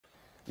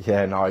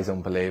Yeah, no, he's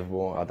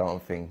unbelievable. I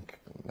don't think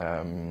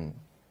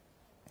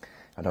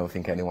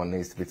anyone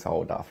needs to be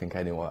told that. I think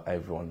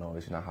everyone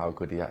knows, you know, how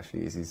good he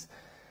actually is.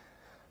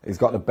 He's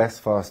got the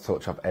best first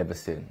touch I've ever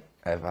seen,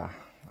 ever.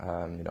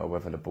 You know,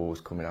 whether the ball's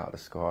coming out of the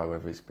sky,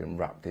 whether it's been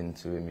wrapped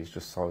into him, he's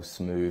just so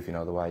smooth. You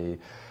know, the way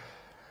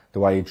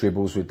he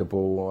dribbles with the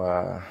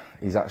ball.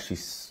 He's actually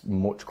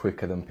much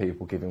quicker than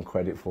people give him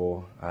credit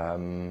for.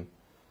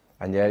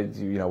 And yeah,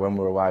 you know, when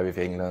we're away with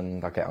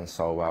England, I get on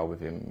so well with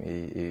him.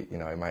 He you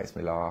know, he makes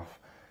me laugh.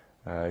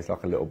 He's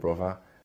like a little brother.